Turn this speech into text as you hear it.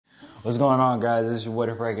What's going on, guys? This is your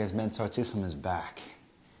Water Fragrance mentor. Chisholm is back.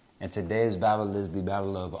 And today's battle is the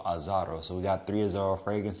battle of Azzaro. So we got 3 Azzaro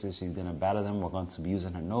fragrances. She's going to battle them. We're going to be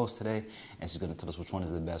using her nose today. And she's going to tell us which one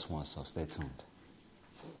is the best one. So stay tuned.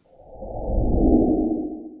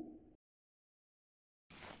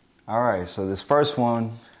 All right, so this first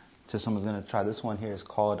one, Chisholm is going to try. This one here is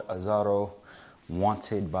called Azzaro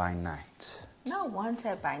Wanted by Night. No,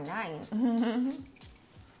 Wanted by Night.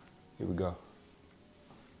 Here we go.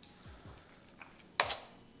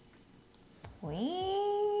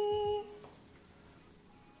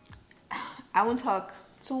 I won't talk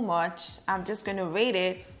too much. I'm just going to rate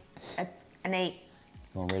it at an 8.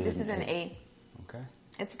 This is an 8. Okay.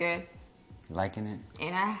 It's good. Liking it?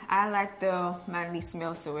 And I like the manly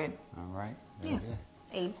smell to it. All right. Yeah.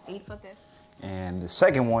 8 for this. And the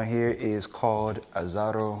second one here is called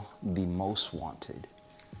Azzaro The Most Wanted.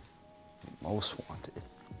 The Most Wanted.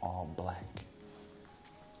 All black.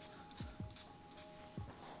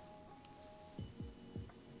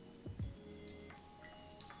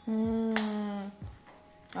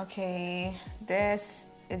 Okay,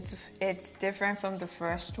 it's different from the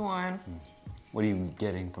first one. What are you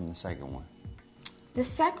getting from the second one? The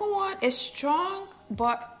second one is strong,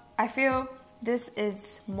 but I feel this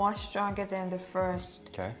is more stronger than the first.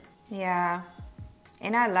 Okay. Yeah,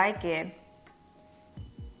 and I like it.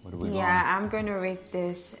 What are we I'm gonna rate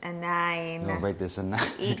this a 9. You're gonna rate this a 9?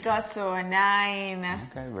 It got to a 9.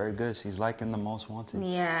 Okay, very good. She's liking the Most Wanted.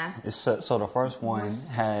 Yeah. It's so the first one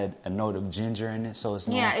had a note of ginger in it, so it's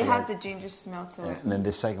known it for has the ginger smell to it. And then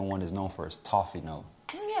the second one is known for its toffee note.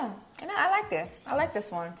 Yeah, and I like this. I like this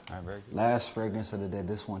one. All right, very good. Last fragrance of the day.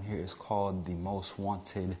 This one here is called the Most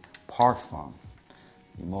Wanted Parfum.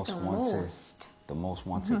 The Most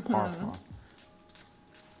Wanted Parfum.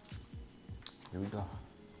 Here we go.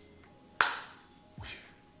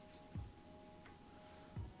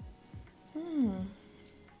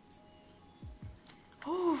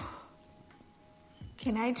 Oh,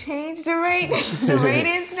 can I change the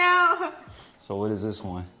ratings now? So what is this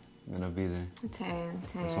one gonna be then? 10.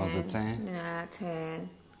 This one's a 10? Yeah, 10.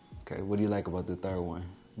 Okay, what do you like about the third one?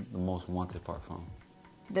 The Most Wanted Parfum.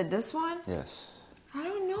 This one? Yes. I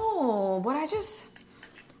don't know, but I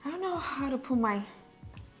don't know how to put my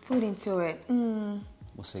foot into it.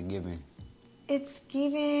 What's it giving?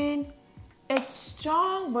 It's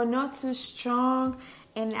strong, but not too strong.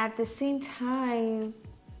 And at the same time,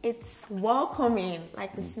 it's welcoming.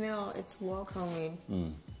 Like the smell, it's welcoming.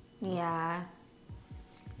 Yeah.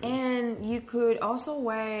 And you could also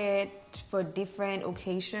wear it for different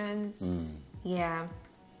occasions. Yeah.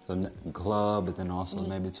 So club, but then also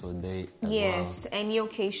maybe to a date as yes, any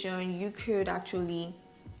occasion you could actually.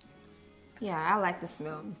 Yeah, I like the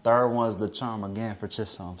smell. Third one is the charm again for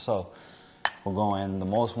Chisholm. So we're going the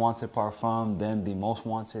Most Wanted Parfum, then the Most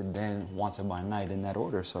Wanted, then Wanted by Night in that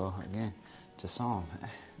order. So again, Chisholm,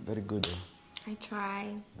 very good though. I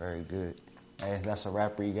tried. Very good. Hey, that's a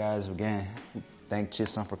wrap for you guys. Again, thank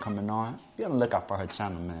Chisholm for coming on. Be on the lookout for her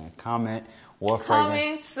channel, man. Comment what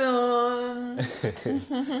fragrance. Coming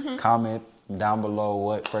soon. Comment down below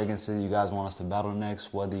what fragrances you guys want us to battle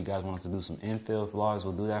next. Whether you guys want us to do some infill vlogs,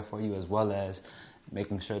 we'll do that for you, as well as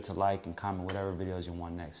making sure to like and comment whatever videos you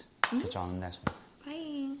want next. Catch y'all on the next one.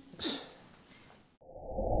 Bye.